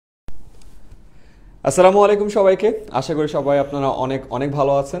আসসালামু আলাইকুম সবাইকে। আশা করি সবাই আপনারা অনেক অনেক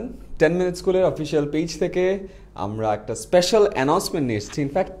ভালো আছেন। 10 মিনিট স্কুলের অফিসিয়াল পেজ থেকে আমরা একটা স্পেশাল অ্যানাউন্সমেন্ট নিয়ে এসেছি।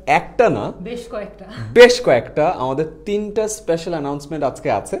 ইনফ্যাক্ট একটা না, বেশ কয়েকটা আমাদের 3টা স্পেশাল অ্যানাউন্সমেন্ট আজকে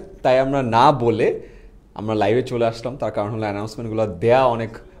আছে। তাই আমরা না বলে আমরা লাইভে চলে আসলাম, তার কারণ হলো অ্যানাউন্সমেন্টগুলো দেয়া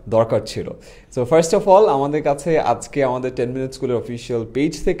অনেক দরকার ছিল। সো ফার্স্ট অফ অল আমাদের কাছে আজকে আমাদের 10 মিনিট স্কুলের অফিসিয়াল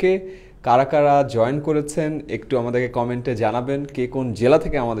পেজ থেকে কারা কারা জয়েন করেছেন একটু আমাদেরকে কমেন্টে জানাবেন, কে কোন জেলা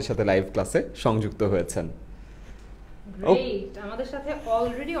থেকে আমাদের সাথে লাইভ ক্লাসে সংযুক্ত হয়েছেন। গ্রেট, আমাদের সাথে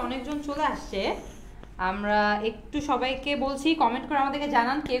অলরেডি অনেকজন চলে আসছে। আমরা একটু সবাইকে বলছি কমেন্ট করে আমাদেরকে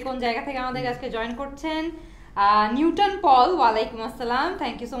জানান কে কোন জায়গা থেকে আমাদের আজকে জয়েন করছেন। নিউটন পল, ওয়ালাইকুম আসসালাম,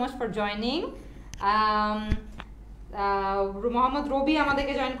 thank you so much for joining. Mohammad রবি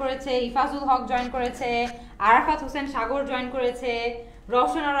আমাদেরকে জয়েন করেছে, ইফাজুল হক জয়েন করেছে, আরাফাত হোসেন সাগর জয়েন করেছে,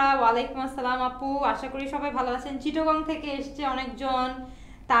 রওশনারা ওয়ালাইকুম আসসালাম আপু, আশা করি সবাই ভালো আছেন। চিটাগং থেকে এসছে অনেকজন।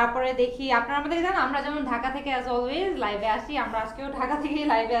 তারপরে দেখি আপনারা আমাদেরকে জানেন আমরা যেমন ঢাকা থেকে অ্যাজ অলওয়েজ লাইভে আসি, আমরা আজকেও ঢাকা থেকেই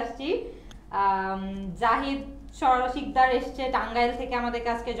লাইভে আসছি। জাহিদ শিকদার এসছে টাঙ্গাইল থেকে আমাদের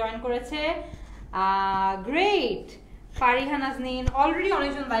আজকে জয়েন করেছে। গ্রেট, ফারিহা নাজনীন, অলরেডি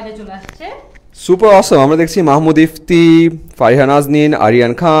অনেকজন লাইভে চলে আসছে। সুপার অসম। আমরা দেখছি মাহমুদ ইফতি, ফারিহা নাজনীন,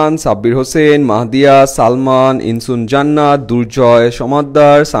 আরিয়ান খান, সাব্বির হোসেন, মাহদিয়া, সালমান, ইনসুন জান্নাত, দুর্জয়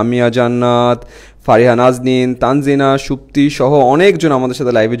সমাদ্দার, সামিয়া জান্নাত, ফারিহা নাজনীন, তানজিনা, সুপ্তি সহ অনেকজন আমাদের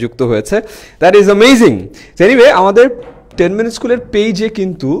সাথে লাইভে যুক্ত হয়েছে। That is amazing. এনিওয়ে, আমাদের 10 মিনিট স্কুলের পেজে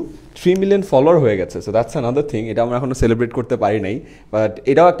কিন্তু 3 মিলিয়ন ফলোয়ার হয়ে গেছে। So that's another thing. এটা আমরা এখনো সেলিব্রেট করতে পারি নাই, বাট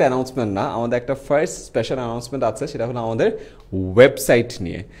এটাও একটা অ্যানাউন্সমেন্ট না, আমাদের একটা ফার্স্ট স্পেশাল অ্যানাউন্সমেন্ট আছে, সেটা হলো আমাদের ওয়েবসাইট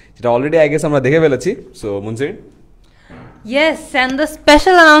নিয়ে, যেটা অলরেডি আই গেস আমরা দেখে ফেলেছি। So মুনজির, yes, and the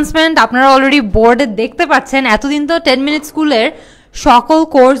special announcement আপনারা অলরেডি বোর্ডে দেখতে পাচ্ছেন। এতদিন তো 10 মিনিট স্কুলের সকল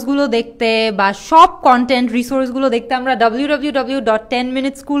কোর্সগুলো দেখতে বা সব কন্টেন্ট রিসোর্সগুলো দেখতে আমরা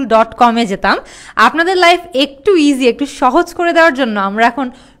www.10minuteschool.com এ যেতাম। আপনাদের লাইফ একটু ইজি, একটু সহজ করে দেওয়ার জন্য আমরা এখন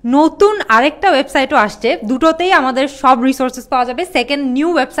নতুন আরেকটা ওয়েবসাইটও আসছে, দুটোতেই আমাদের সব রিসোর্সেস পাওয়া যাবে। সেকেন্ড নিউ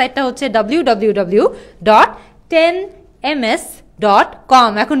ওয়েবসাইটটা হচ্ছে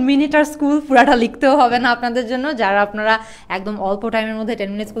www.10ms.com। এখন মিনিট আর স্কুল পুরাটা লিখতেও হবে না আপনাদের জন্য, যারা আপনারা একদম অল্প টাইমের মধ্যে 10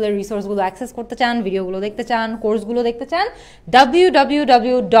 মিনিট স্কুলের রিসোর্সগুলো অ্যাক্সেস করতে চান, ভিডিওগুলো দেখতে চান, কোর্সগুলো দেখতে চান,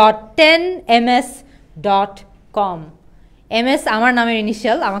 www.10ms.com। এমএস আমার নামের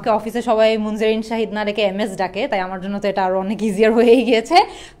ইনিশিয়াল, আমাকে অফিসে সবাই মুনজেরিন শাহিদ না রেখে এমএস ডাকে, তাই আমার জন্য তো এটা আরো অনেক ইজিয়ার হয়েই গিয়েছে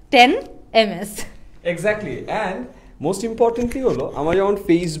 10ms। Exactly. And most importantly হলো আমরা যেমন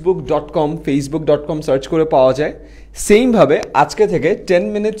facebook.com সার্চ করে পাওয়া যায়, সেমভাবে আজকে থেকে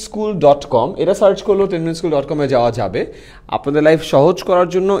 10minuteschool.com এটা সার্চ করলেও 10minuteschool.com এ যাওয়া যাবে। আপনাদের লাইফ সহজ করার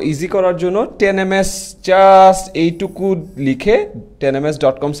জন্য, ইজি করার জন্য 10ms জাস্ট এইটুকু লিখে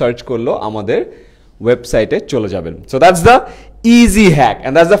 10ms.com সার্চ করলেও আমাদের ওয়েবসাইটে চলে যাবেন। So that's the easy hack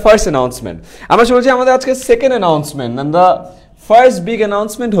and that's the first announcement. আমরা চলছি আমাদের আজকে second announcement, and the first big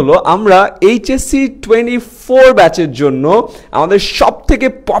announcement হলো আমরা HSC 24 ব্যাচের জন্য আমাদের সব থেকে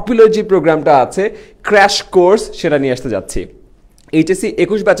পপুলার যে প্রোগ্রামটা আছে ক্র্যাশ কোর্স, সেটা নিয়ে আসতে যাচ্ছি। HSC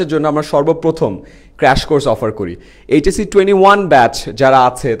 21 ব্যাচের জন্য আমরা সর্বপ্রথম ক্র্যাশ কোর্স অফার করি। HSC 21 ব্যাচ যারা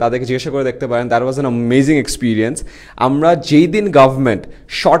আছে তাদেরকে জিজ্ঞাসা করে দেখতে পারেন, that was an amazing experience. আমরা যেই দিন গভর্নমেন্ট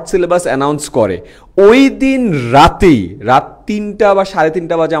শর্ট সিলেবাস অ্যানাউন্স করে ওই দিন রাত 3টা বা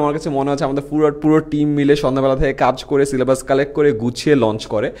 3:30 বাজে আমার কাছে মনে হচ্ছে আমাদের পুরো টিম মিলে সন্ধ্যাবেলা থেকে কাজ করে সিলেবাস কালেক্ট করে গুছিয়ে লঞ্চ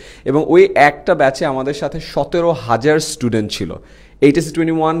করে, এবং ওই একটা ব্যাচে আমাদের সাথে 17,000 স্টুডেন্ট ছিল। HSC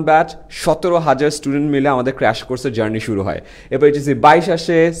 21 ব্যাচ 17,000 স্টুডেন্ট মিলে আমাদের ক্র্যাশ কোর্সের জার্নি শুরু হয়। এবার HSC 22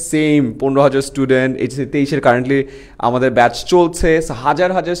 আসে, সেম 15,000 স্টুডেন্ট। HSC 23-এর কারেন্টলি আমাদের ব্যাচ চলছে, হাজার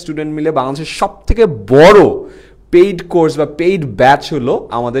স্টুডেন্ট মিলে বাংলাদেশের সব থেকে বড় পেইড কোর্স বা পেইড ব্যাচ হলো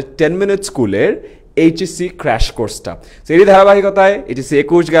আমাদের 10 মিনিট স্কুলের HSC ক্র্যাশ কোর্সটা। এরই ধারাবাহিকতায় HSC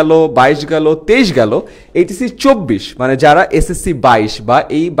 21 গেল, 22 গেল, 23 গেল, HSC 24 মানে যারা SSC 22 বা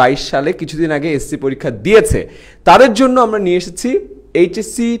এই 22 সালে কিছুদিন আগে SSC পরীক্ষা দিয়েছে তাদের জন্য আমরা নিয়ে এসেছি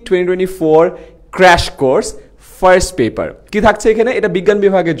HSC 2024 crash course first paper. কি থাকছে এখানে? এটা বিজ্ঞান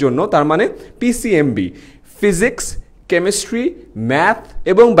বিভাগের জন্য, তার মানে PCMB, ফিজিক্স, কেমিস্ট্রি, ম্যাথ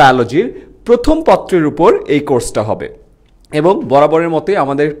এবং বায়োলজির প্রথম পত্রের উপর এই কোর্সটা হবে। এবং বরাবরের মতোই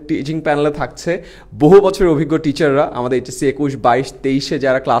আমাদের টিচিং প্যানেলে থাকছে বহু বছরের অভিজ্ঞ টিচাররা। আমাদের HSC 21, 22, 23-এ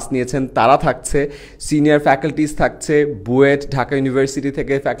যারা ক্লাস নিয়েছেন তারা থাকছে, সিনিয়র ফ্যাকাল্টিস থাকছে, বুয়েট, ঢাকা ইউনিভার্সিটি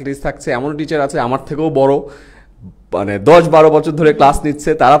থেকে ফ্যাকাল্টিস থাকছে, এমন টিচার আছে আমার থেকেও বড়, মানে 10-12 বছর ধরে ক্লাস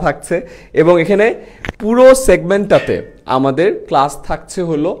নিচ্ছে, তারা থাকছে। এবং এখানে পুরো সেগমেন্টটাতে আমাদের ক্লাস থাকছে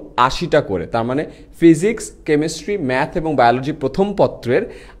হলো 80টা করে, তার মানে ফিজিক্স, কেমিস্ট্রি, ম্যাথ এবং বায়োলজি প্রথম পত্রের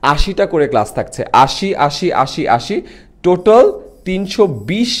 80টা করে ক্লাস থাকছে। 80 টোটাল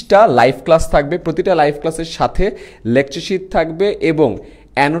 320টা লাইভ ক্লাস থাকবে। প্রতিটা লাইভ ক্লাসের সাথে লেকচারশিট থাকবে এবং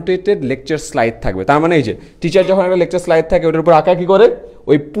অ্যানোটেটেড লেকচার স্লাইড থাকবে। তার মানে এই যে টিচার যখন একটা লেকচার স্লাইড থাকে ওটার উপর আঁকা কি করে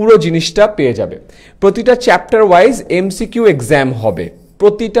ওই পুরো জিনিসটা পেয়ে যাবে। প্রতিটা চ্যাপ্টার ওয়াইজ এমসিকিউ এক্সাম হবে,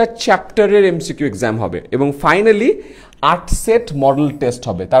 প্রতিটা চ্যাপ্টারের এমসিকিউ এক্সাম হবে এবং ফাইনালি 8 সেট মডেল টেস্ট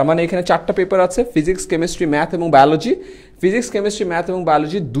হবে। তার মানে এখানে 4টা পেপার আছে, ফিজিক্স, কেমিস্ট্রি, ম্যাথ এবং বায়োলজি। ফিজিক্স, কেমিস্ট্রি, ম্যাথ এবং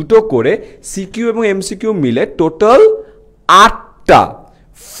বায়োলজি দুটো করে সিকিউ এবং এমসিকিউ মিলে total 8টা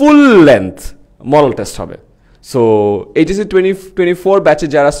full length model test হবে। সো HSC 2024 ব্যাচে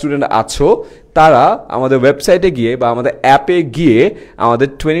যারা স্টুডেন্ট আছো তারা আমাদের ওয়েবসাইটে গিয়ে বা আমাদের অ্যাপে গিয়ে আমাদের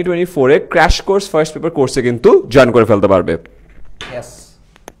 2024 ক্র্যাশ কোর্স ফার্স্ট পেপার কোর্সে কিন্তু জয়েন করে ফেলতে পারবে।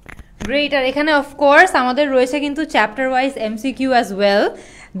 গ্রেট। আর এখানে অফকোর্স আমাদের রয়েছে কিন্তু chapter wise MCQ as well.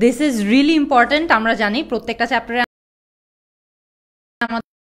 This is really important. আমরা জানি প্রত্যেকটা চ্যাপ্টারে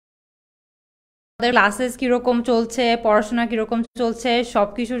ক্লাসেস কিরকম চলছে, পড়াশোনা কিরকম চলছে, সব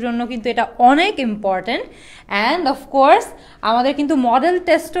কিছুর জন্য কিন্তু এটা অনেক ইম্পর্টেন্ট। অ্যান্ড অফকোর্স আমাদের কিন্তু মডেল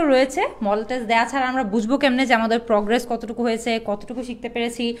টেস্টও রয়েছে। মডেল টেস্ট দেওয়া ছাড়া আমরা বুঝবো কেমনে যে আমাদের প্রগ্রেস কতটুকু হয়েছে, কতটুকু শিখতে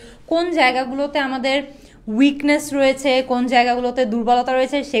পেরেছি, কোন জায়গাগুলোতে আমাদের উইকনেস রয়েছে, কোন জায়গাগুলোতে দুর্বলতা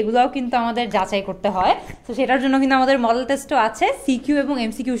রয়েছে, সেগুলোও কিন্তু আমাদের যাচাই করতে হয়। তো সেটার জন্য কিন্তু আমাদের মডেল টেস্টও আছে, সিকিউ এবং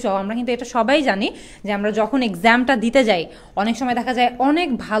এমসিকিউ সহ। আমরা কিন্তু এটা সবাই জানি যে আমরা যখন এক্সামটা দিতে যাই অনেক সময় দেখা যায় অনেক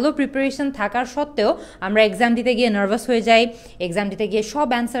ভালো প্রিপারেশন থাকার সত্ত্বেও আমরা এক্সাম দিতে গিয়ে নার্ভাস হয়ে যাই। এক্সাম দিতে গিয়ে সব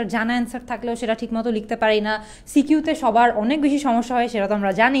অ্যান্সার, জানা অ্যান্সার থাকলেও সেটা ঠিকমতো লিখতে পারি না। সিকিউতে সবার অনেক বেশি সমস্যা হয়, সেটা তো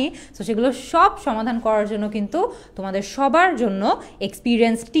আমরা জানি। তো সেগুলো সব সমাধান করার জন্য কিন্তু তোমাদের সবার জন্য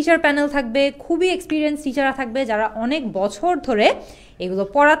এক্সপিরিয়েন্স টিচার প্যানেল থাকবে, খুবই এক্সপিরিয়েন্স টিচাররা থাকবে যারা অনেক বছর ধরে এগুলো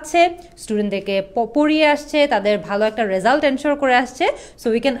পড়াচ্ছে, স্টুডেন্টদেরকে পড়িয়ে আসছে, তাদের ভালো একটা রেজাল্ট এনশোর করে আসছে। So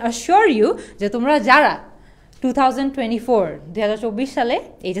we can assure you যে তোমরা যারা 2024 সালে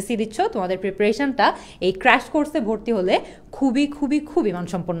এইচএসসি দিচ্ছ, তোমাদের প্রিপারেশনটা এই ক্র্যাশ কোর্সে ভর্তি হলে খুবই খুবই খুবই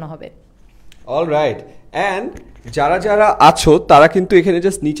মানসম্পন্ন হবে। অলরাইট। অ্যান্ড যারা যারা আছো তারা কিন্তু এখানে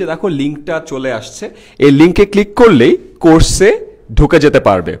জাস্ট নিচে দেখো লিঙ্কটা চলে আসছে, এই লিঙ্কে ক্লিক করলেই কোর্সে ঢুকে যেতে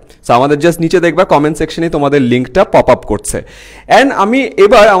পারবে। সো আমাদের জাস্ট নিচে দেখবা কমেন্ট সেকশনে তোমাদের লিঙ্কটা পপ আপ করছে। অ্যান্ড আমি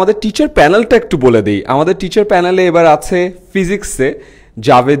এবার আমাদের টিচার প্যানেলটা একটু বলে দিই। আমাদের টিচার প্যানেলে এবার আছে ফিজিক্সে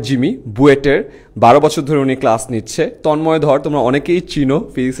জাভেদ জিমি, বুয়েটের, 12 বছর ধরে উনি ক্লাস নিচ্ছে। তন্ময় ধর তোমরা অনেকেই চিনো,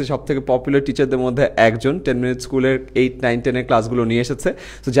 ফিজিক্সের সব থেকে পপুলার টিচারদের মধ্যে একজন। 10 মিনিট স্কুলের 8, 9, 10 ক্লাসগুলো নিয়ে এসেছে।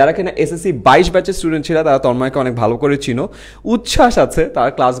 তো যারা কিনা SSC 22 ব্যাচের স্টুডেন্ট ছিল তারা তন্ময়কে অনেক ভালো করে চিনো। উচ্ছ্বাস আছে, তার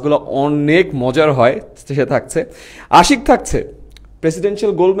ক্লাসগুলো অনেক মজার হয়, সে থাকছে। আশিক থাকছে,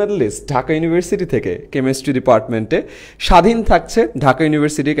 presidential gold medallist, Dhaka university থেকে কেমিস্ট্রি ডিপার্টমেন্টে। স্বাধীন থাকছে ঢাকা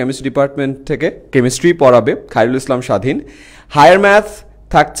ইউনিভার্সিটি কেমিস্ট্রি ডিপার্টমেন্ট থেকে, কেমিস্ট্রি পড়াবে, খায়রুল ইসলাম স্বাধীন। হায়ার ম্যাথ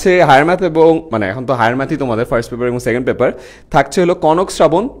থাকছে, হায়ার ম্যাথ এবং মানে এখন তো হায়ার ম্যাথই তোমাদের ফার্স্ট পেপার এবং সেকেন্ড পেপার থাকছে হলো কনক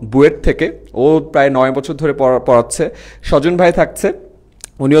শ্রাবণ বুয়েট থেকে, ও প্রায় 9 বছর ধরে পড়াচ্ছে। স্বজন ভাই থাকছে,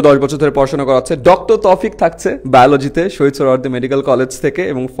 উনিও 10 বছর ধরে পড়াশোনা করাচ্ছে। ডক্টর তৌফিক থাকছে বায়োলজিতে শহীদ সোহরাওয়ার্দী মেডিকেল কলেজ থেকে,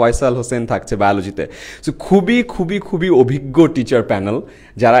 এবং ফয়সাল হোসেন থাকছে বায়োলজিতে। সো খুবই খুবই খুবই অভিজ্ঞ টিচার প্যানেল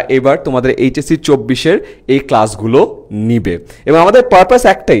যারা এবার তোমাদের HSC 24-এর এই ক্লাসগুলো নিবে। এবং আমাদের পারপাস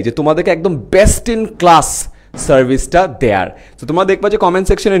একটাই, যে তোমাদেরকে একদম বেস্ট ইন ক্লাস সার্ভিসটা দেয়ার। তো তোমরা দেখবা যে কমেন্ট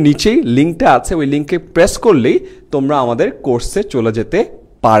সেকশনের নিচেই লিঙ্কটা আছে, ওই লিঙ্কে প্রেস করলেই তোমরা আমাদের কোর্সে চলে যেতে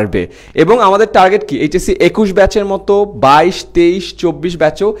পারবে। এবং আমাদের টার্গেট কি, HSC 21 ব্যাচের মতো 22, 23, 24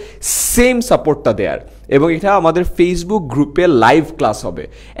 ব্যাচেও সেম সাপোর্টটা দেয়ার। এবং এটা আমাদের ফেসবুক গ্রুপে লাইভ ক্লাস হবে,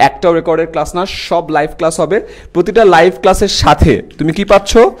 একটাও রেকর্ডের ক্লাস না, সব লাইভ ক্লাস হবে। প্রতিটা লাইভ ক্লাসের সাথে তুমি কি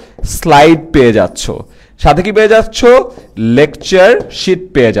পাচ্ছ, স্লাইড পেয়ে যাচ্ছ, সাথে কি পেয়ে যাচ্ছ, লেকচার শিট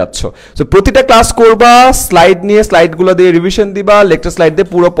পেয়ে যাচ্ছ। সো প্রতিটা ক্লাস করবা, স্লাইড নিয়ে স্লাইডগুলো দিয়ে রিভিশন দিবা, লেকচার স্লাইড দিয়ে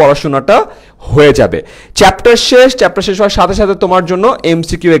পুরো পড়াশোনাটা হয়ে যাবে। চ্যাপ্টার শেষ হওয়ার সাথে সাথে তোমার জন্য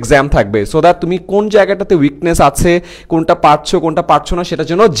এমসিকিউ এক্সাম থাকবে, সো দ্যাট তুমি কোন জায়গাটাতে উইকনেস আছে, কোনটা পারছো কোনটা পারছো না, সেটার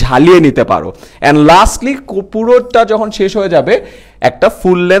জন্য ঝালিয়ে নিতে পারো। অ্যান্ড লাস্টলি পুরোটা যখন শেষ হয়ে যাবে একটা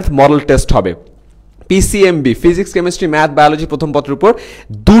ফুল লেন্থ মডেল টেস্ট হবে, PCMB, physics, chemistry, math, biology প্রথম পত্রের উপর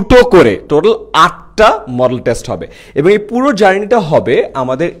দুটো করে টোটাল 8টা মডেল টেস্ট হবে। এবং এই পুরো জার্নিটা হবে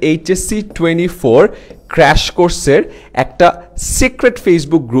আমাদের HSC 24 ক্র্যাশ কোর্সের একটা সিক্রেট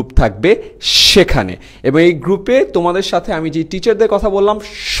ফেসবুক গ্রুপ থাকবে সেখানে। এবং এই গ্রুপে তোমাদের সাথে আমি যে টিচারদের কথা বললাম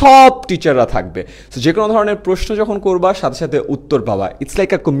সব টিচাররা থাকবে। তো যে কোনো ধরনের প্রশ্ন যখন করবা সাথে সাথে উত্তর পাবা। It's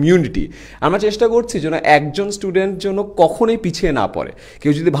like a community. আমরা চেষ্টা করছি যেন একজন স্টুডেন্ট যেন কখনোই পিছিয়ে না পড়ে,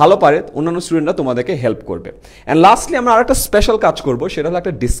 কেউ যদি ভালো পারে অন্যান্য স্টুডেন্টরা তোমাদেরকে হেল্প করবে। অ্যান্ড লাস্টলি আমরা আরেকটা স্পেশাল কাজ করবো, সেটা হলো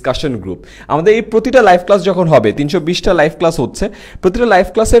একটা ডিসকাশন গ্রুপ। আমাদের এই প্রতিটা লাইভ ক্লাস যখন হবে, 320টা লাইভ ক্লাস হচ্ছে, প্রতিটা লাইভ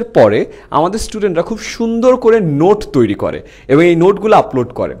ক্লাসের পরে আমাদের স্টুডেন্টরা খুব সুন্দর করে নোট তৈরি করে এবং এই নোটগুলো আপলোড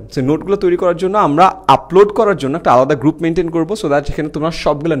করে। সেই নোটগুলো তৈরি করার জন্য আমরা আপলোড করার জন্য একটা আলাদা গ্রুপ মেনটেন করবো, সো দ্যাট সেখানে তোমরা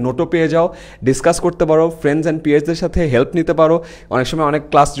সবগুলো নোটও পেয়ে যাও, ডিসকাস করতে পারো, ফ্রেন্ডস অ্যান্ড পিয়ার্সদের সাথে হেল্প নিতে পারো। অনেক সময় অনেক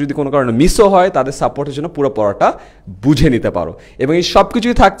ক্লাস যদি কোনো কারণে মিসও হয় তাদের সাপোর্টের জন্য পুরো পড়াটা বুঝে নিতে পারো। এবং এই সব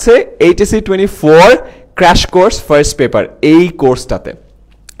কিছুই থাকছে HSC 24 crash course first paper এই কোর্সটাতে।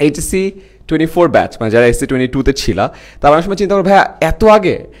 HSC 24 ব্যাচ মানে যারা HSC 22-তে ছিল তারা অনেক সময় চিন্তা করো ভাইয়া এত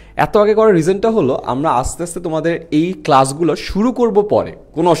আগে করার রিজনটা হলো আমরা আস্তে আস্তে তোমাদের এই ক্লাসগুলো শুরু করব পরে,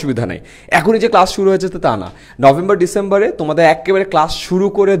 কোনো অসুবিধা নেই। এখনই যে ক্লাস শুরু হয়েছে তা না, নভেম্বর ডিসেম্বরে তোমাদের একেবারে ক্লাস শুরু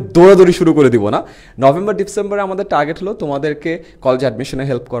করে দৌড়াদৌড়ি শুরু করে দিব না। নভেম্বর ডিসেম্বরে আমাদের টার্গেট হলো তোমাদেরকে কলেজ অ্যাডমিশনে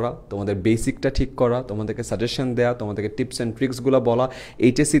হেল্প করা, তোমাদের বেসিকটা ঠিক করা, তোমাদেরকে সাজেশন দেওয়া, তোমাদেরকে টিপস অ্যান্ড ট্রিক্সগুলো বলা।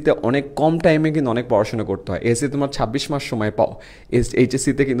 HSC-তে অনেক কম টাইমে কিন্তু অনেক পড়াশোনা করতে হয়। HSC তোমরা 26 মাস সময় পাও,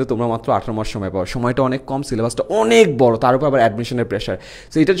 HSC-তে কিন্তু তোমরা মাত্র 18 মাস সময় পাও। সময়টা অনেক কম, সিলেবাসটা অনেক বড়, তার উপর আবার অ্যাডমিশনের প্রেশার।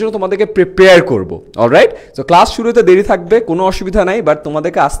 সো এটার জন্য তোমাদেরকে প্রিপেয়ার করবো। অলরাইট, সো ক্লাস শুরুতে দেরি থাকবে, কোনো অসুবিধা নাই, বাট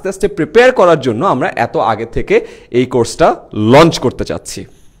তোমাদেরকে আস্তে আস্তে প্রিপেয়ার করার জন্য আমরা এত আগে থেকে এই কোর্সটা লঞ্চ করতে চাচ্ছি।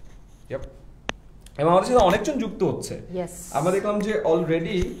 এবং আমাদের সাথে অনেকজন যুক্ত হচ্ছে। আমরা দেখলাম যে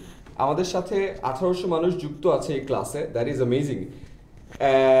অলরেডি আমাদের সাথে 1800 মানুষ যুক্ত আছে এই ক্লাসে। That is amazing.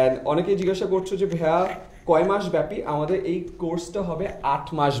 অ্যান্ড অনেকেই জিজ্ঞাসা করছো যে ভাইয়া কয় মাস ব্যাপী? আমাদের এই কোর্সটা হবে 8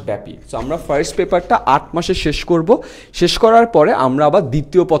 মাস ব্যাপী। সো আমরা ফার্স্ট পেপারটা 8 মাসে শেষ করব, শেষ করার পরে আমরা আবার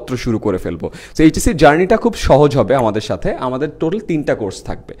দ্বিতীয় পত্র শুরু করে ফেলবো। সো HSC জার্নিটা খুব সহজ হবে আমাদের সাথে। আমাদের টোটাল 3টা কোর্স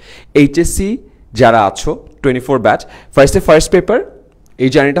থাকবে। HSC যারা আছো 24 ব্যাচ, ফার্স্ট পেপার, এই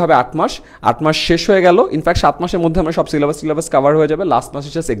জার্নিটা হবে 8 মাস। 8 মাস শেষ হয়ে গেল, ইনফ্যাক্ট 7 মাসের মধ্যে আমরা সব সিলেবাস কভার হয়ে যাবে। লাস্ট মাসে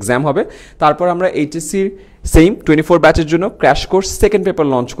জাস্ট এক্সাম হবে। তারপর আমরা HSCর সেম 24 ব্যাচের জন্য crash course second paper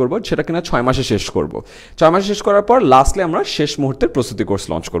launch করব, সেটা কিনা 6 মাসে শেষ করব। 6 মাসে শেষ করার পর লাস্টলি আমরা শেষ মুহূর্তের প্রস্তুতি কোর্স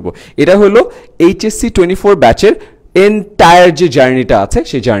লঞ্চ করব। এটা হলো HSC 24 ব্যাচের এন্টায়ার যে জার্নিটা আছে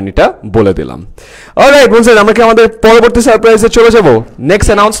সেই জার্নিটা বলে দিলাম। অলরাইট বন্ধুরা, আমরা কি আমাদের পরবর্তী সারপ্রাইজে চলে যাব? নেক্সট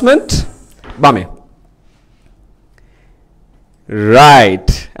অ্যানাউন্সমেন্ট বামে। Right,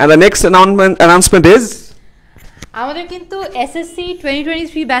 and the next announcement is আমাদের কিন্তু SSC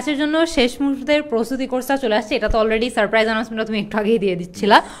 2023 ব্যাচের জন্য শেষ মুহূর্তের প্রস্তুতি কোর্সটা চলে আসছে। এটা তো অলরেডি সারপ্রাইজ অ্যানাউন্সমেন্টটা তুমি একটু আগেই দিয়ে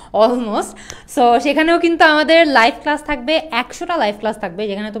দিচ্ছিলা অলমোস্ট। সো সেখানেও কিন্তু আমাদের লাইভ ক্লাস থাকবে, 100টা লাইভ ক্লাস থাকবে,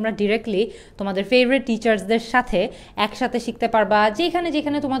 যেখানে তোমরা ডিরেক্টলি তোমাদের ফেভারিট টিচার্সদের সাথে একসাথে শিখতে পারবা।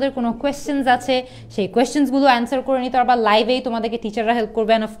 যেখানে তোমাদের কোনো কোয়েশ্চেন্স আছে সেই কোয়েশ্চেন্সগুলো অ্যান্সার করে নিতে পারবা লাইভেই, তোমাদেরকে টিচাররা হেল্প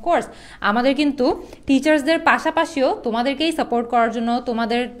করবে। অ্যান্ড অফকোর্স আমাদের কিন্তু টিচার্সদের পাশাপাশিও তোমাদেরকেই সাপোর্ট করার জন্য,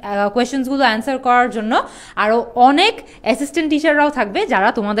 তোমাদের কোয়েশ্চেন্সগুলো অ্যান্সার করার জন্য আরও অনেক অ্যাসিস্ট্যান্ট টিচাররাও থাকবে, যারা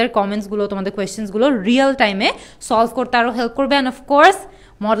তোমাদের কমেন্টসগুলো, তোমাদের কোয়েশ্চেন্সগুলো রিয়েল টাইমে সলভ করতে আরও হেল্প করবে। অ্যান্ড অফকোর্স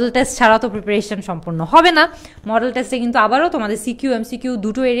মডেল টেস্ট ছাড়া তো প্রিপারেশন সম্পূর্ণ হবে না। মডেল টেস্টে কিন্তু আবারও তোমাদের সিকিউ এমসিকিউ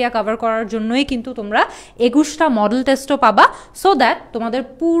দুটো এরিয়া কভার করার জন্যই কিন্তু তোমরা 21টা মডেল টেস্টও পাবা, সো দ্যাট তোমাদের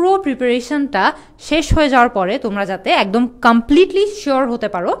পুরো প্রিপারেশনটা শেষ হয়ে যাওয়ার পরে তোমরা যাতে একদম কমপ্লিটলি শিওর হতে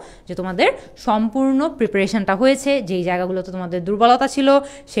পারো যে তোমাদের সম্পূর্ণ প্রিপারেশনটা হয়েছে, যেই জায়গাগুলোতে তোমাদের দুর্বলতা ছিল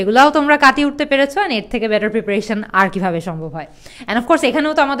সেগুলোও তোমরা কাটিয়ে উঠতে পেরেছো। অ্যান্ড এর থেকে বেটার প্রিপারেশন আর কীভাবে সম্ভব হয়। অ্যান্ড অফকোর্স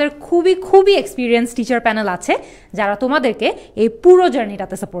এখানেও তো আমাদের খুবই এক্সপিরিয়েন্স টিচার প্যানেল আছে, যারা তোমাদেরকে এই পুরো জার্নিটা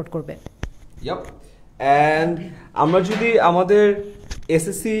সাপোর্ট করবে। এন্ড আমরা যদি আমাদের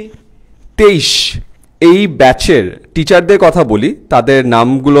SSC 23 এই ব্যাচের টিচারদের কথা বলি, তাদের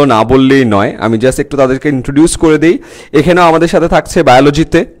নামগুলো না বললেই নয়, আমি জাস্ট একটু তাদেরকে ইন্ট্রোডিউস করে দিই। এখানেও আমাদের সাথে থাকছে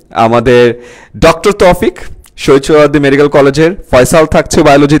বায়োলজিতে আমাদের ডক্টর তৌফিক, শহীদ সোহরাওয়ার্দী মেডিকেল কলেজের। ফয়সাল থাকছে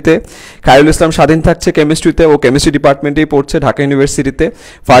বায়োলজিতে, খায়রুল ইসলাম স্বাধীন থাকছে কেমিস্ট্রিতে, ও কেমিস্ট্রি ডিপার্টমেন্টেই পড়ছে ঢাকা ইউনিভার্সিটিতে।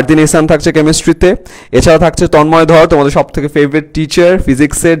 ফারদিন ইসলাম থাকছে কেমিস্ট্রিতে। এছাড়া থাকছে তন্ময় ধর, তোমাদের সব থেকে ফেভারিট টিচার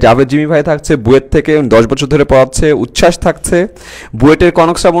ফিজিক্সের। জাভেদ জিমি ভাই থাকছে বুয়েট থেকে, 10 বছর ধরে পড়াচ্ছে। উচ্ছ্বাস থাকছে বুয়েটের,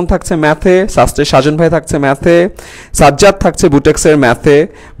 কনক শ্রাবণ থাকছে ম্যাথে, শাস্ত্রের সাজন ভাই থাকছে ম্যাথে, সাজ্জাদ থাকছে বুটেক্সের ম্যাথে,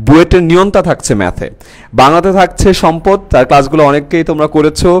 বুয়েটের নিয়ন্তা থাকছে ম্যাথে। বাংলাতে থাকছে সম্পদ, তার ক্লাসগুলো অনেককেই তোমরা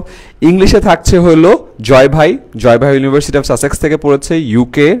করেছো। ইংলিশে থাকছে হলো জয় ভাই ইউনিভার্সিটি অফ সাসেক্স থেকে পড়েছে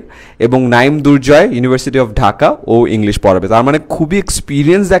UK, এবং নাইম দুর্জয় university of Dhaka, O English পড়াবে। তার মানে খুবই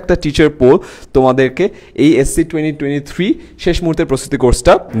এক্সপিরিয়েন্স একটা টিচার পোল তোমাদেরকে এই SC 2023 শেষ মুহূর্তের প্রস্তুতি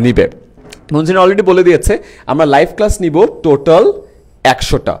কোর্সটা নিবে। মনজিন অলরেডি বলে দিয়েছে আমরা লাইভ ক্লাস নিব টোটাল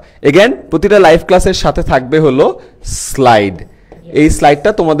 100টা। এগেন প্রতিটা লাইভ ক্লাসের সাথে থাকবে হলো স্লাইড, এই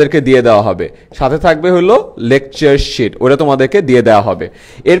স্লাইডটা তোমাদেরকে দিয়ে দেওয়া হবে। সাথে থাকবে হলো লেকচার শিট, ওটা তোমাদেরকে দিয়ে দেওয়া হবে।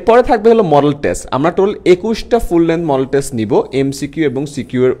 এরপরে থাকবে হলো মডেল টেস্ট। আমরা total 21টা full length model test নিব MCQ এবং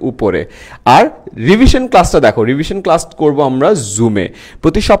CQ এর উপরে। আর রিভিশন ক্লাসটা দেখো, রিভিশন ক্লাস করব আমরা জুমে।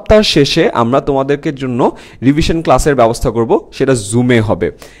 প্রতি সপ্তাহ শেষে আমরা তোমাদেরকে জন্য রিভিশন ক্লাসের ব্যবস্থা করব, সেটা জুমে হবে।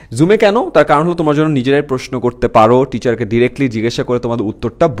 জুমে কেন? তার কারণ হলো তোমার জন্য নিজেরাই প্রশ্ন করতে পারো, টিচারকে ডিরেক্টলি জিজ্ঞাসা করে তোমাদের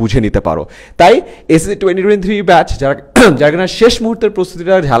উত্তরটা বুঝে নিতে পারো। তাই SC 2023 ব্যাচ যারা শেষ মুহূর্তের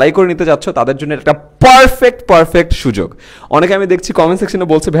প্রস্তুতিটা ঝালাই করে নিতে যাচ্ছ, তাদের জন্য একটা পারফেক্ট সুযোগ। অনেকে আমি দেখছি কমেন্ট সেকশনে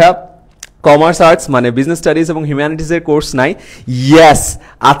বলছে ভাইয়া কমার্স আর্টস মানে বিজনেস স্টাডিজ এবং হিউম্যানিটিজের কোর্স নাই। ইয়েস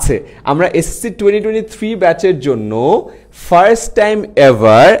আছে। আমরা এসএসসি 2023 ব্যাচের জন্য ফার্স্ট টাইম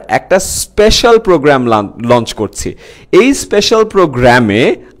এভার একটা স্পেশাল প্রোগ্রাম লঞ্চ করছি। এই স্পেশাল প্রোগ্রামে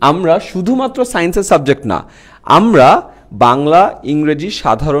আমরা শুধুমাত্র সায়েন্সের সাবজেক্ট না, আমরা বাংলা, ইংরেজি,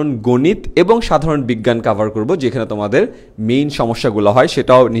 সাধারণ গণিত এবং সাধারণ বিজ্ঞান কভার করব, যেখানে তোমাদের মেইন সমস্যাগুলো হয়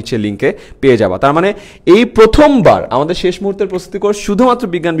সেটাও নিচে লিঙ্কে পেয়ে যাবা। তার মানে এই প্রথমবার আমাদের শেষ মুহূর্তের প্রস্তুতি কোর্স শুধুমাত্র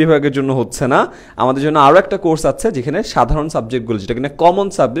বিজ্ঞান বিভাগের জন্য হচ্ছে না, আমাদের জন্য আরও একটা কোর্স আছে যেখানে সাধারণ সাবজেক্টগুলো, যেটা কিনা কমন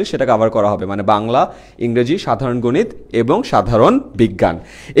সাবজেক্ট, সেটা কভার করা হবে, মানে বাংলা, ইংরেজি, সাধারণ গণিত এবং সাধারণ বিজ্ঞান।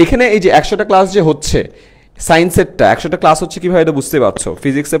 এখানে এই যে 100টা ক্লাস যে হচ্ছে সায়েন্সেরটা 100টা ক্লাস হচ্ছে কীভাবে এটা বুঝতে পারছো।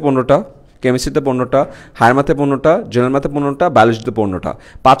 ফিজিক্সে 15টা, কেমিস্ট্রিতে 15টা, হায়ার ম্যাথে 15টা, জেনারেল ম্যাথে 15টা, বায়োলজিতে 15টা,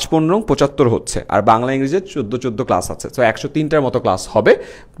 5-15 75 হচ্ছে। আর বাংলা ইংরেজিতে 14 ক্লাস আছে। সো 103টার মতো ক্লাস হবে,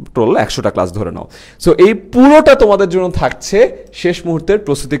 টোটাল 100টা ক্লাস ধরে নাও। সো এই পুরোটা তোমাদের জন্য থাকছে শেষ মুহূর্তের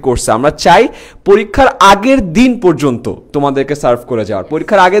প্রস্তুতি কোর্সে। আমরা চাই পরীক্ষার আগের দিন পর্যন্ত তোমাদেরকে সার্ভ করে যাওয়ার,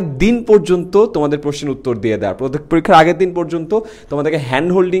 পরীক্ষার আগের দিন পর্যন্ত তোমাদের প্রশ্নের উত্তর দিয়ে দেওয়ার, পরীক্ষার আগের দিন পর্যন্ত তোমাদেরকে হ্যান্ড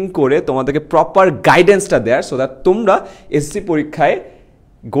হোল্ডিং করে তোমাদেরকে প্রপার গাইডেন্সটা দেওয়ার, সো দ্যাট তোমরা এসএসসি পরীক্ষায়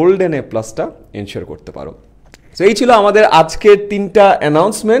গোল্ডেন এ প্লাসটা এনশিওর করতে পারো। সো এই ছিল আমাদের আজকের 3টা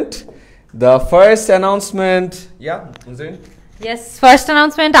announcement. The first announcement, yes, first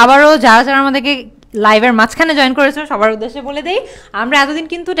announcement আবারও যারা আমাদেরকে লাইভের মাঝখানে জয়েন করেছো সবার উদ্দেশ্যে বলে দেই, আমরা এতদিন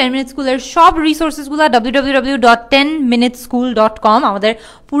কিন্তু 10 মিনিট স্কুলের সব রিসোর্সেসগুলো www.10minuteschool.com, আমাদের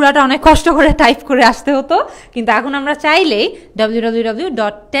পুরাটা অনেক কষ্ট করে টাইপ করে আসতে হতো, কিন্তু এখন আমরা চাইলেই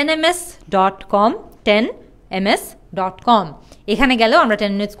www.10ms.com 10ms.com এখানে গেলেও আমরা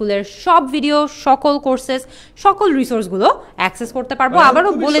 10 মিনিট স্কুলের সব ভিডিও, সকল কোর্সেস, সকল রিসোর্সগুলো অ্যাক্সেস করতে পারবো।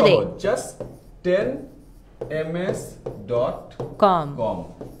 আবারও বলে দেই, জাস্ট 10ms.com,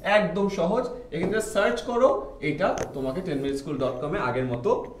 একদম সহজ। এখানে সার্চ করো, এটা তোমাকে 10minuteschool.com এ আগের মতো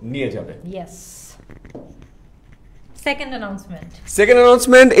নিয়ে যাবে। ইয়েস। সেকেন্ড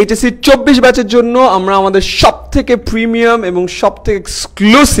অ্যানাউন্সমেন্ট এইচএসসি 24 ব্যাচের জন্য আমরা আমাদের সবথেকে প্রিমিয়াম এবং সবথেকে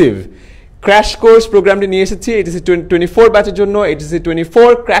এক্সক্লুসিভ ক্র্যাশ কোর্স প্রোগ্রামটি নিয়ে এসেছি এইচএসসি 24 ব্যাচের জন্য। HSC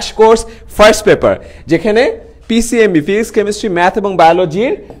 24 crash course first paper, যেখানে পিসিএমবি ফিজিক্স, কেমিস্ট্রি, ম্যাথ এবং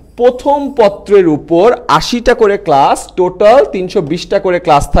বায়োলজির প্রথম পত্রের উপর 80টা করে ক্লাস, টোটাল 320টা করে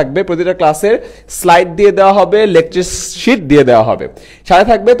ক্লাস থাকবে। প্রতিটা ক্লাসের স্লাইড দিয়ে দেওয়া হবে, লেকচার শিট দিয়ে দেওয়া হবে, সাথে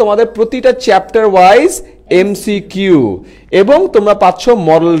থাকবে তোমাদের প্রতিটা চ্যাপ্টার ওয়াইজ এমসিকিউ, এবং তোমরা পাচ্ছ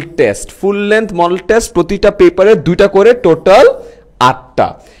model test, full length model test, প্রতিটা পেপারে 2টা করে, টোটাল 8টা।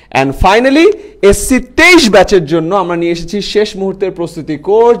 অ্যান্ড ফাইনালি এসসি 23 ব্যাচের জন্য আমরা নিয়ে এসেছি শেষ মুহূর্তের প্রস্তুতি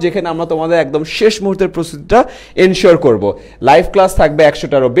কোর্স, যেখানে আমরা তোমাদের একদম শেষ মুহূর্তের প্রস্তুতিটা এনশিওর করব। লাইভ ক্লাস থাকবে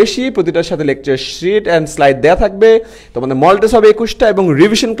 100টারও বেশি, প্রতিটার সাথে লেকচার শিট অ্যান্ড স্লাইড দেওয়া থাকবে। তোমাদের মডেল টেস্ট হবে 21টা এবং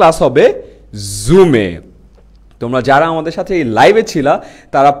রিভিশন ক্লাস হবে জুমে। তোমরা যারা আমাদের সাথে এই লাইভে ছিলা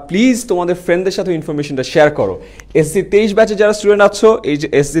তারা প্লিজ তোমাদের ফ্রেন্ডদের সাথে ইনফরমেশনটা শেয়ার করো। এসসি 23 ব্যাচে যারা স্টুডেন্ট আছো, এই যে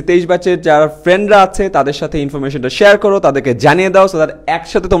এসসি 23 ব্যাচের যারা ফ্রেন্ডরা আছে তাদের সাথে ইনফরমেশনটা শেয়ার করো, তাদেরকে জানিয়ে দাও, সো দ্যাট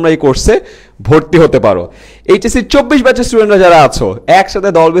একসাথে তোমরা এই কোর্সে ভর্তি হতে পারো। এইচএসসি 24 ব্যাচের স্টুডেন্টরা যারা আছো, একসাথে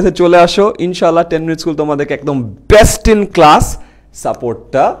দল বেঁধে চলে আসো। ইনশাআল্লাহ 10 মিনিট স্কুল তোমাদেরকে একদম বেস্ট ইন ক্লাস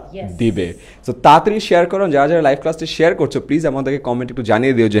সাপোর্টটা দিবে। তো তাড়াতাড়ি শেয়ার করো। যারা যারা লাইভ ক্লাসটি শেয়ার করছো প্লিজ আমাদেরকে কমেন্ট একটু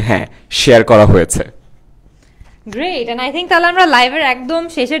জানিয়ে দিও যে হ্যাঁ শেয়ার করা হয়েছে। গ্রেট। এন্ড আই থিঙ্ক তাহলে আমরা লাইভের একদম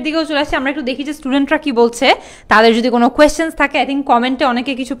শেষের দিকেও চলে আসছি। আমরা একটু দেখি যে স্টুডেন্টরা কি বলছে, তাদের যদি কোনো কোয়েশ্চেন্স থাকে, আই থিঙ্ক কমেন্টে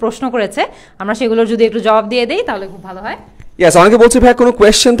অনেকে কিছু প্রশ্ন করেছে, আমরা সেগুলোর যদি একটু জবাব দিয়ে দেই তাহলে খুব ভালো হয়। ইয়েস, অনেকে বলছে ভাই কোনো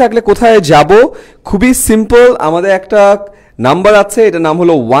কোয়েশ্চেন থাকলে কোথায় যাব? খুবই সিম্পল, আমাদের একটা নাম্বার আছে, এটার নাম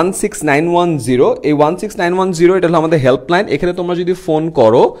হলো 16910। এই 16910 এটা হলো আমাদের হেল্পলাইন। এখানে তোমরা যদি ফোন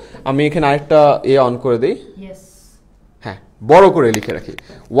করো, আমি এখানে আরেকটা অন করে দিই, হ্যাঁ বড় করে লিখে রাখি,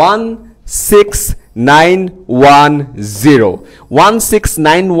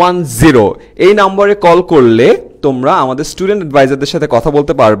 16910 এই নম্বরে কল করলে তোমরা আমাদের স্টুডেন্ট অ্যাডভাইজারদের সাথে কথা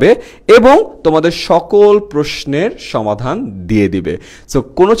বলতে পারবে এবং তোমাদের সকল প্রশ্নের সমাধান দিয়ে দিবে। সো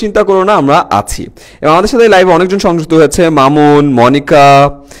কোনো চিন্তা করো না, আমরা আছি। এবং আমাদের সাথে লাইভে অনেকজন সংযুক্ত হয়েছে, মামুন, মনিকা,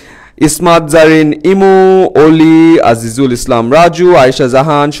 ইসমাত জারিন, ইমু, অলি, আজিজুল ইসলাম রাজু, আয়েশা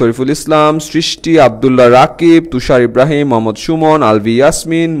জাহান, শরীফুল ইসলাম, সৃষ্টি, আবদুল্লাহ রাকিব, তুষার ইব্রাহিম, মোহাম্মদ সুমন, আলভি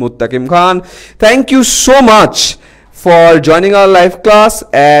ইয়াসমিন, মুত্তাকিম খান। Thank you so much for joining our live class.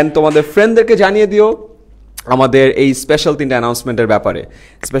 And তোমাদের ফ্রেন্ডদেরকে জানিয়ে দিও আমাদের এই স্পেশাল 3টা অ্যানাউন্সমেন্টের ব্যাপারে।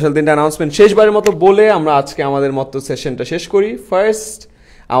 স্পেশাল 3টা অ্যানাউন্সমেন্ট শেষবারের মতো বলে আমরা আজকে আমাদের মতো সেশনটা শেষ করি। ফার্স্ট,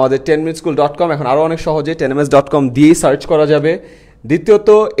 আমাদের 10minuteschool.com এখন আরও অনেক সহজে 10ms.com দিয়েই সার্চ করা যাবে। দ্বিতীয়ত,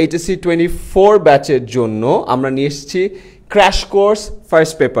 এইচএসসি 24 ব্যাচের জন্য আমরা নিয়ে এসেছি crash course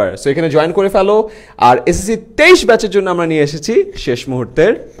first paper. So এখানে জয়েন করে ফেলো। আর এসএসসি 23 ব্যাচের জন্য আমরা নিয়ে এসেছি শেষ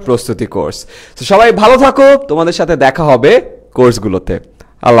মুহূর্তের প্রস্তুতি কোর্স। তো সবাই ভালো থাকো, তোমাদের সাথে দেখা হবে কোর্সগুলোতে।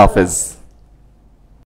 আল্লাহ হাফেজ।